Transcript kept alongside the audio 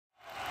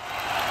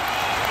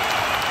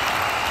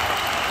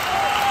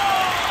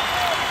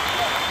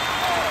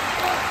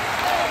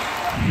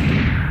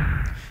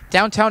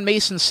Downtown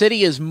Mason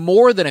City is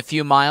more than a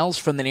few miles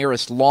from the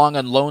nearest long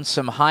and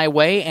lonesome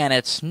highway, and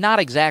it's not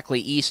exactly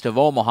east of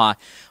Omaha.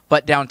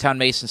 But downtown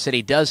Mason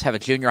City does have a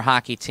junior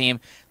hockey team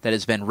that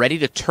has been ready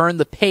to turn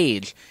the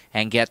page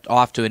and get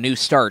off to a new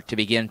start to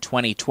begin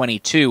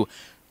 2022.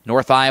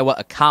 North Iowa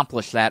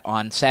accomplished that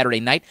on Saturday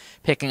night,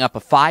 picking up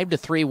a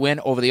 5-3 win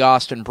over the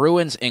Austin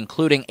Bruins,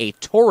 including a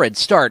torrid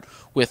start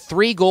with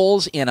 3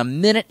 goals in a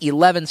minute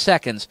 11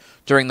 seconds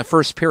during the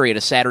first period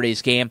of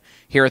Saturday's game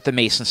here at the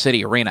Mason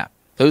City Arena.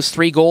 Those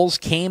 3 goals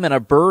came in a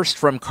burst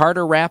from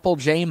Carter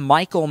Rappeljay,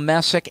 Michael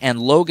Messick,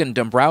 and Logan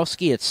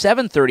Dombrowski at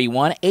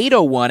 7:31,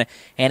 8:01,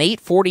 and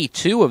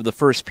 8:42 of the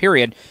first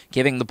period,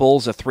 giving the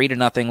Bulls a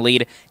 3-0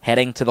 lead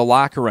heading to the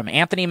locker room.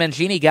 Anthony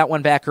Mangini got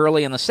one back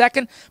early in the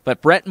second,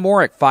 but Brett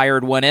Morick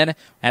fired one in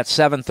at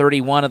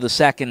 7:31 of the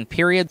second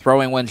period,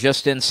 throwing one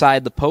just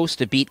inside the post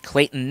to beat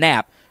Clayton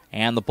Knapp.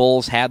 And the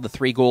Bulls had the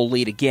 3-goal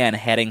lead again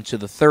heading to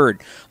the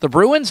third. The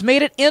Bruins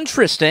made it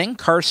interesting.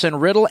 Carson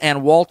Riddle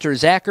and Walter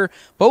Zacher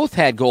both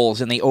had goals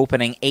in the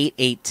opening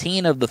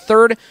 8:18 of the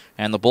third,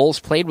 and the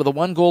Bulls played with a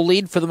 1-goal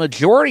lead for the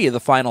majority of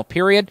the final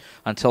period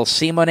until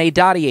Simone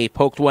Dadier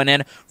poked one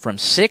in from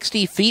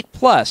 60 feet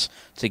plus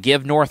to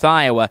give North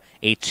Iowa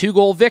a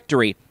 2-goal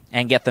victory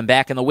and get them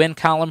back in the win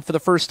column for the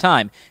first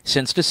time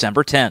since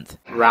December 10th.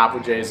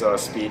 Rappeljay's a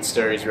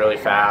speedster. He's really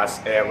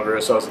fast, and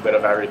LaRusso's a bit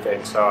of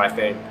everything, so I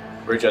think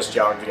we're just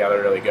gelling together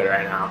really good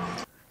right now.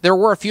 There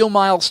were a few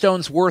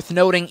milestones worth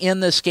noting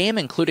in this game,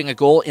 including a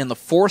goal in the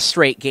 4th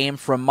straight game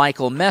from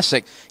Michael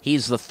Messick.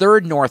 He's the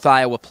 3rd North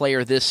Iowa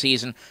player this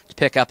season to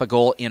pick up a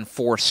goal in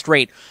 4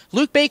 straight.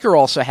 Luke Baker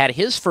also had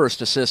his first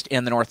assist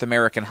in the North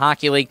American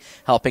Hockey League,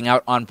 helping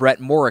out on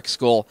Brett Morick's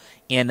goal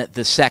in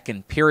the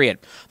second period.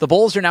 The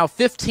Bulls are now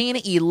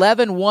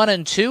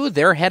 15-11-1-2.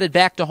 They're headed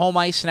back to home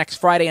ice next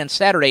Friday and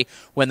Saturday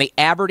when the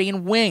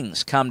Aberdeen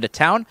Wings come to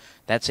town.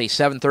 That's a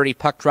 7:30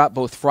 puck drop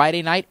both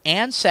Friday night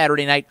and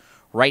Saturday night,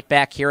 right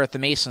back here at the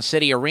Mason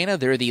City Arena.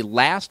 They're the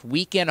last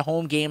weekend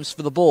home games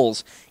for the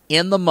Bulls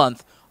in the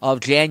month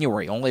of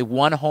January. Only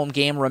one home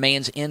game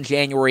remains in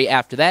January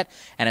after that,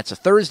 and it's a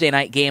Thursday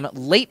night game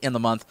late in the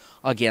month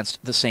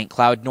against the St.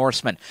 Cloud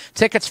Norsemen.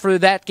 Tickets for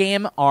that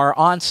game are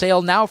on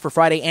sale now for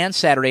Friday and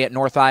Saturday at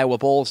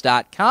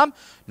NorthIowaBulls.com.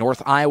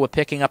 North Iowa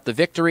picking up the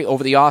victory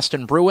over the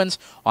Austin Bruins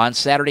on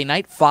Saturday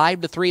night,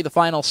 5-3 the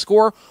final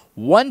score.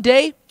 One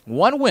day,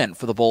 one win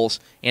for the Bulls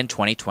in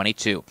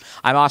 2022.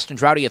 I'm Austin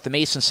Droughty at the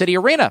Mason City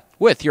Arena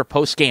with your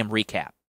post-game recap.